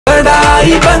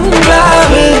Dubai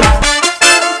ബംഗ്ലാവ്.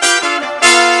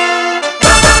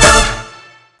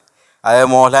 അത്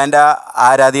മോഹൻലാലിൻ്റെ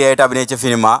ആരാധികയായിട്ട് അഭിനയിച്ച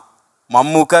സിനിമ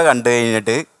മമ്മൂക്ക കണ്ടു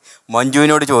കഴിഞ്ഞിട്ട്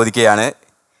മഞ്ജുവിനോട് ചോദിക്കുകയാണ്,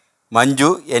 മഞ്ജു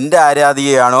എൻ്റെ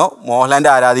ആരാധികയാണോ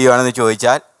മോഹൻലാലിൻ്റെ ആരാധികയാണോ എന്ന്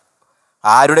ചോദിച്ചാൽ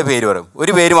ആരുടെ പേര് പറയും?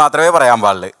 ഒരു പേര് മാത്രമേ പറയാൻ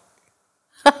പാടുള്ളൂ.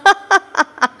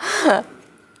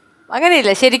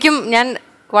 അങ്ങനെയില്ല. ശരിക്കും ഞാൻ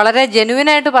വളരെ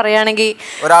ജെനുവിനായിട്ട് പറയുകയാണെങ്കിൽ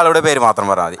ഒരാളുടെ പേര് മാത്രം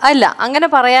പറഞ്ഞാൽ മതി. അല്ല, അങ്ങനെ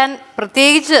പറയാൻ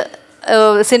പ്രത്യേകിച്ച്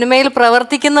സിനിമയിൽ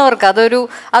പ്രവർത്തിക്കുന്നവർക്ക്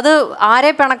അത്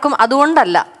ആരെ പിണക്കും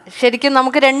അതുകൊണ്ടല്ല. ശരിക്കും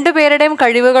നമുക്ക് രണ്ടുപേരുടെയും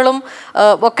കഴിവുകളും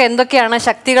ഒക്കെ എന്തൊക്കെയാണ്,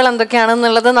 ശക്തികൾ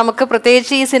എന്തൊക്കെയാണെന്നുള്ളത് നമുക്ക്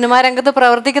പ്രത്യേകിച്ച് ഈ സിനിമാ രംഗത്ത്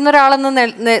പ്രവർത്തിക്കുന്ന ഒരാളെന്ന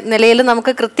നിലയിൽ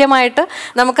നമുക്ക് കൃത്യമായിട്ട്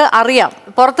നമുക്ക് അറിയാം.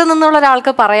 പുറത്തു നിന്നുള്ള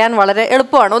ഒരാൾക്ക് പറയാൻ വളരെ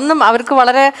എളുപ്പമാണ്. അവർക്ക്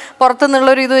വളരെ പുറത്തു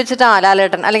നിന്നുള്ളൊരു ഇത് വെച്ചിട്ട്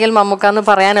ലാലേട്ടൻ അല്ലെങ്കിൽ മമ്മൂക്ക എന്ന്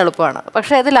പറയാൻ എളുപ്പമാണ്.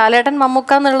 പക്ഷേ അത് ലാലേട്ടൻ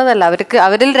മമ്മൂക്ക എന്നുള്ളതല്ല.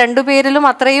 അവരിൽ രണ്ടുപേരിലും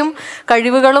അത്രയും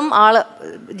കഴിവുകളും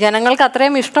ജനങ്ങൾക്ക്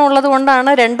അത്രയും ഇഷ്ടമുള്ളത് കൊണ്ടാണ്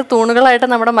രണ്ട് തൂണുകളായിട്ട്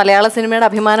നമ്മുടെ മലയാള സിനിമയുടെ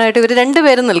അഭിമാനമായിട്ട് ഇവർ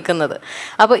രണ്ടുപേരും നിൽക്കുന്നത്.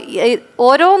 അപ്പോൾ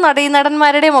ഓരോ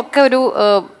നടീനടന്മാരുടെയും ഒക്കെ ഒരു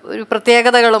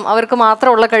പ്രത്യേകതകളും അവർക്ക്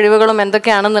മാത്രമുള്ള കഴിവുകളും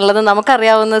എന്തൊക്കെയാണെന്നുള്ളത്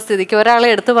നമുക്കറിയാവുന്ന സ്ഥിതിക്ക് ഒരാളെ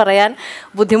എടുത്തു പറയാൻ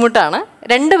ബുദ്ധിമുട്ടാണ്.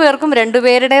 രണ്ടുപേർക്കും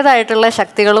രണ്ടുപേരുടേതായിട്ടുള്ള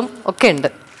ശക്തികളും ഒക്കെ ഉണ്ട്.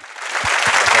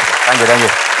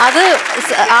 അത്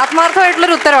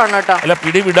ആത്മാർത്ഥമായിട്ടുള്ളൊരു ഉത്തരവാണ് കേട്ടോ. അല്ല,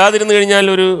 പിടി വിടാതിരുന്നു കഴിഞ്ഞാൽ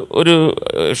ഒരു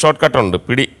ഷോർട്ട് കട്ടുണ്ട്.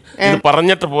 പിടി ഇത്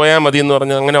പറഞ്ഞിട്ട് പോയാൽ മതി എന്ന്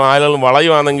പറഞ്ഞാൽ അങ്ങനെ ആളുകൾ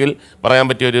വളയുവാണെങ്കിൽ പറയാൻ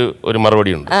പറ്റിയ ഒരു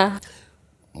മറുപടി ഉണ്ട്.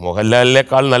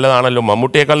 മോഹൻലാലിനേക്കാൾ നല്ലതാണല്ലോ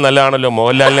മമ്മൂട്ടിയേക്കാൾ നല്ലതാണല്ലോ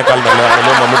മോഹൻലാലിനേക്കാൾ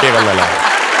നല്ലതാണല്ലോ മമ്മൂട്ടിയേക്കാൾ നല്ലതാണ്.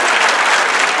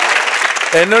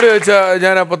 എന്നോട് ചോദിച്ചാൽ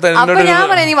ഞാൻ ഞാൻ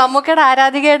പറയാം, മമ്മൂക്കയുടെ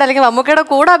ആരാധികയായിട്ട് അല്ലെങ്കിൽ മമ്മൂക്കയുടെ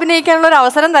കൂടെ അഭിനയിക്കാനുള്ള ഒരു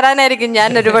അവസരം തരാനായിരിക്കും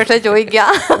ഞാൻ ഒരു പക്ഷേ ചോദിക്കാം.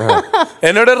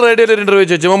 എന്നോട് റേഡിയോയിൽ ഒരു ഇന്റർവ്യൂ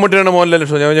ചോദിച്ചു, മമ്മൂട്ടിയാണ് മോഹൻലാൽ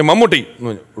ഇഷ്ടം? ഞാൻ മമ്മൂട്ടി.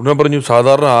 ഞാൻ പറഞ്ഞു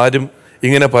സാധാരണ ആരും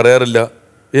ഇങ്ങനെ പറയാറില്ല,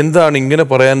 എന്താണ് ഇങ്ങനെ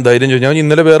പറയാൻ ധൈര്യം ചോദിച്ചു? ഞാൻ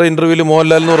ഇന്നലെ വേറെ ഇന്റർവ്യൂവിൽ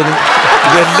മോഹൻലാൽ എന്ന് പറഞ്ഞു.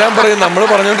 ഇതെല്ലാം പറയും, നമ്മൾ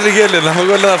പറഞ്ഞുകൊണ്ടിരിക്കുകയല്ലേ,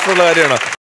 നമുക്ക് വല്ല നഷ്ടമുള്ള കാര്യമാണ്.